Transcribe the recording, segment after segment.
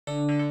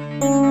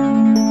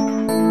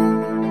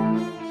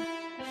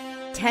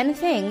10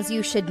 things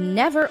you should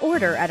never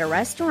order at a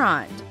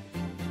restaurant.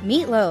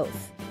 Meatloaf.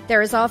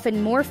 There is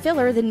often more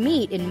filler than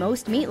meat in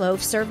most meatloaf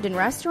served in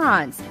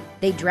restaurants.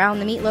 They drown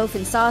the meatloaf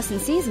in sauce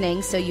and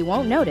seasoning so you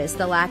won't notice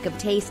the lack of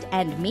taste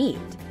and meat.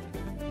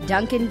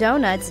 Dunkin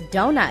Donuts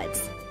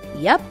donuts.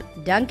 Yup,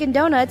 Dunkin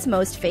Donuts'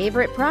 most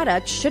favorite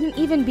product shouldn't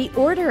even be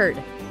ordered.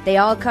 They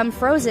all come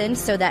frozen,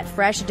 so that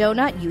fresh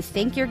donut you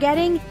think you're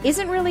getting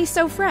isn't really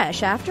so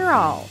fresh after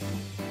all.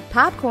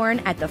 Popcorn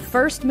at the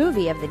first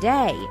movie of the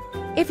day.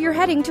 If you're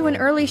heading to an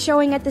early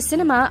showing at the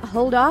cinema,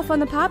 hold off on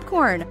the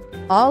popcorn.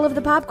 All of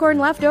the popcorn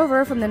left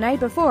over from the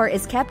night before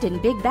is kept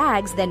in big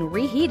bags, then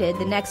reheated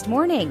the next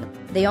morning.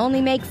 They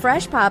only make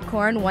fresh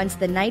popcorn once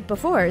the night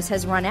before's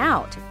has run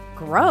out.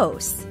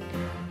 Gross.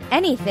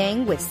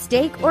 Anything with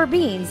steak or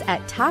beans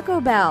at Taco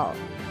Bell.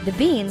 The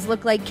beans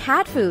look like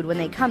cat food when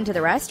they come to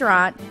the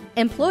restaurant.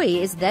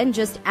 Employees then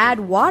just add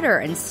water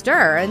and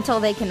stir until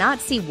they cannot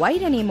see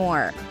white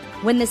anymore.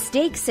 When the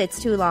steak sits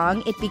too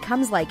long, it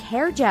becomes like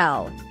hair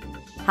gel.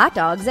 Hot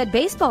dogs at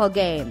baseball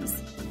games.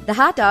 The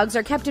hot dogs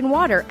are kept in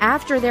water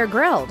after they're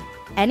grilled.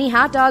 Any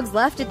hot dogs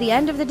left at the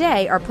end of the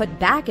day are put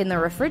back in the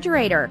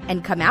refrigerator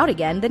and come out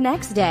again the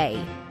next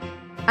day.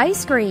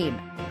 Ice cream.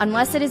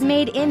 Unless it is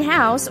made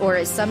in-house or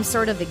is some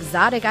sort of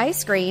exotic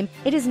ice cream,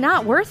 it is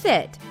not worth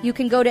it. You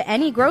can go to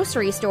any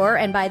grocery store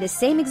and buy the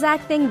same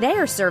exact thing they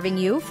are serving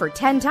you for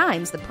 10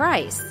 times the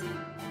price.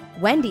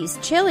 Wendy's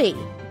chili.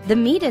 The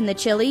meat in the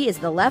chili is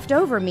the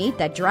leftover meat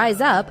that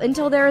dries up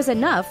until there is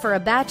enough for a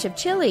batch of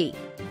chili.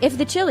 If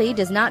the chili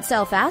does not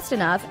sell fast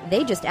enough,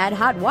 they just add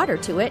hot water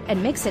to it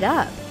and mix it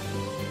up.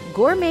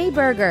 Gourmet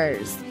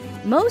burgers.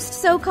 Most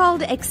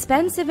so-called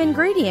expensive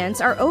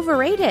ingredients are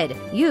overrated,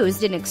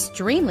 used in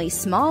extremely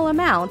small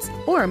amounts,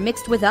 or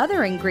mixed with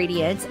other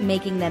ingredients,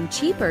 making them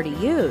cheaper to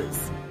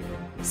use.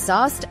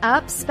 Sauced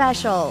up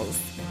specials.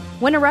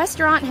 When a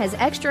restaurant has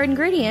extra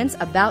ingredients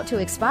about to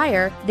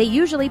expire, they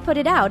usually put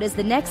it out as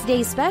the next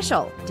day's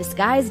special,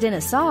 disguised in a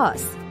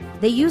sauce.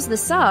 They use the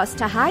sauce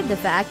to hide the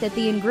fact that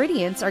the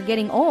ingredients are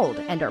getting old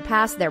and are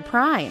past their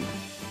prime.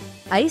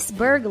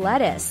 Iceberg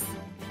lettuce.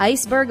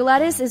 Iceberg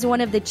lettuce is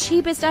one of the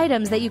cheapest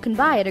items that you can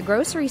buy at a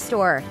grocery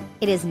store.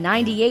 It is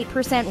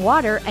 98%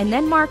 water and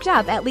then marked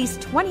up at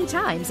least 20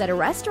 times at a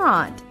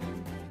restaurant.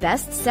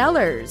 Best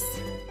sellers.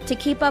 To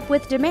keep up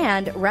with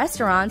demand,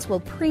 restaurants will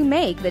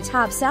pre-make the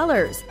top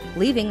sellers,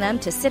 leaving them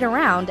to sit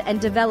around and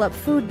develop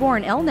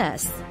foodborne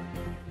illness.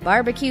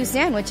 Barbecue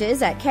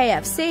sandwiches at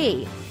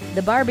KFC.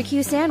 The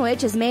barbecue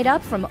sandwich is made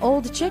up from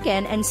old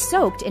chicken and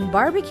soaked in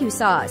barbecue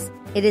sauce.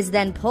 It is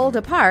then pulled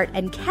apart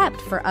and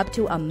kept for up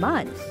to a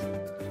month.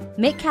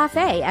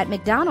 McCafe at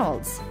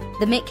McDonald's.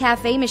 The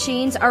McCafe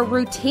machines are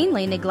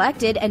routinely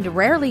neglected and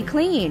rarely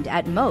cleaned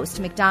at most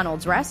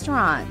McDonald's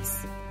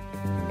restaurants.